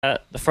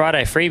the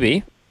Friday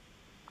freebie,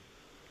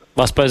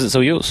 I suppose it's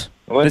all yours.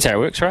 What? That's how it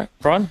works, right,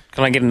 Brian?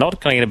 Can I get a nod?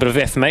 Can I get a bit of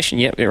affirmation?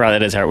 Yep, right,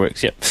 that is how it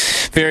works, yep.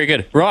 Very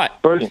good. Right,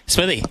 Brilliant.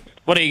 Smithy,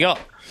 what do you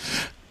got?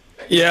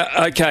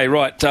 Yeah, okay,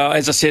 right.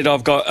 As I said,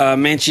 I've got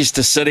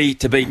Manchester City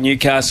to beat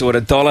Newcastle at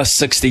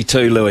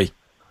 $1.62, Louis.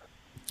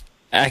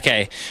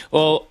 Okay,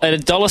 well, at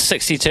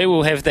 $1.62,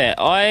 we'll have that.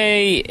 I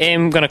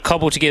am going to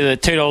cobble together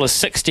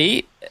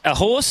 $2.60, a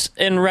horse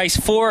in race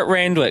 4 at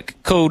Randwick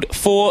called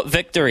 4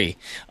 Victory.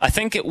 I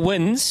think it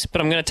wins,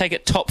 but I'm going to take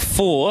it top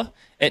 4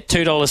 at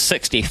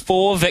 $2.60.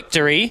 4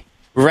 Victory,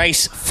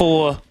 race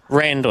 4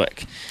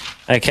 Randwick.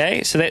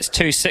 Okay, so that's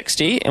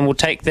 $2.60, and we'll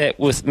take that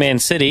with Man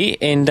City.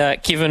 And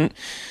Kevin,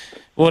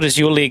 what is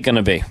your leg going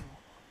to be?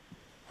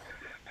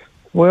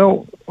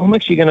 Well, I'm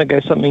actually going to go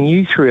something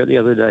you threw out the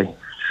other day,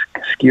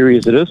 scary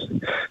as it is.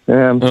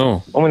 I'm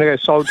going to go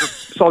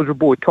Soldier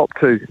Boy top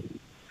 2.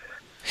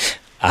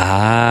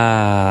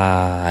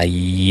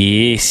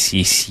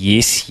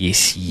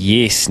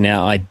 Yes.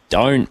 Now, I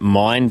don't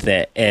mind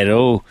that at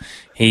all.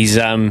 He's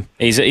got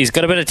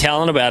a bit of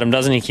talent about him,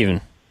 doesn't he,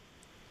 Kevin?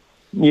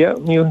 Yeah,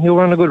 he'll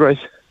run a good race.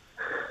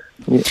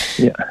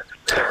 Yeah.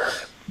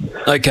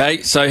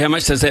 Okay, so how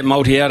much does that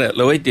multi out at,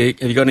 Louis?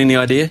 Have you got any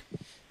idea?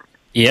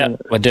 Yeah,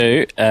 I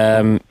do.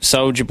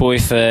 Soldier Boy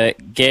for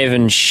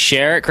Gavin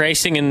Sharrock,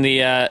 racing in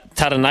the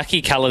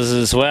Taranaki colours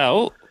as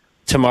well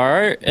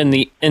tomorrow in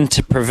the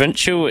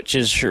Interprovincial, which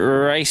is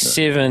race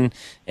 7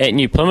 at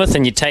New Plymouth,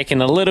 and you're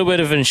taking a little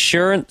bit of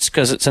insurance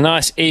because it's a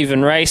nice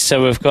even race.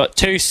 So we've got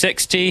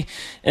 $2.60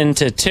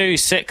 into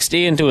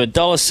 $2.60 into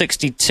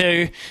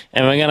 $1.62,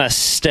 and we're going to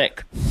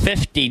stick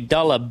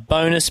 $50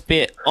 bonus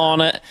bet on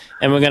it,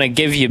 and we're going to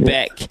give you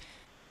back.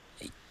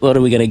 What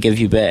are we going to give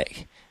you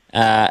back?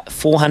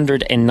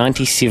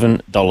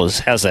 $497.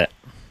 How's that?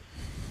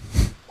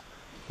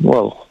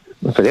 Well,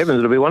 if it happens,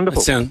 it'll be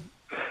wonderful.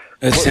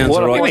 It sounds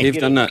all right, Kev,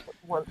 doesn't it?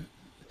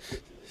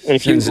 And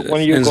if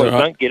one of you guys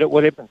don't get it,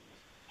 what happens?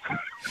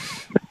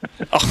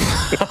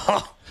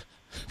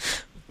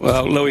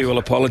 Well, Louis will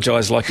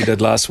apologise like he did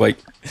last week,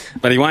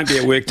 but he won't be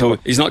at work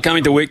he's not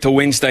coming to work till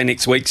Wednesday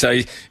next week, so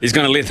he's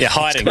going to let the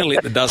dust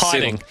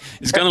settle.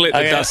 He's going to let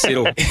the dust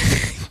settle.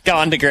 Go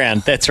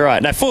underground, that's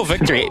right. Now, 4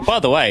 Victory, by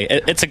the way,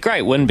 it's a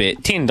great win bet,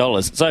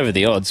 $10. It's over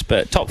the odds,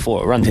 but top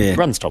 4,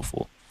 runs top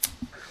 4.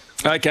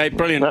 Okay,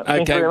 brilliant.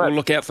 Okay, we'll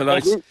look out for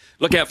those.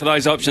 Look out for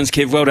those options,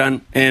 Kev. Well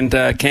done. And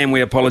Cam, we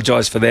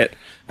apologise for that.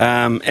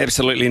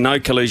 Absolutely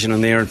no collusion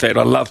in there. In fact,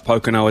 I love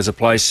Pocono as a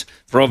place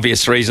for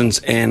obvious reasons,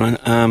 and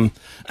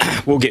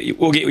we'll get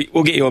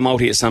you a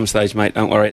multi at some stage, mate. Don't worry.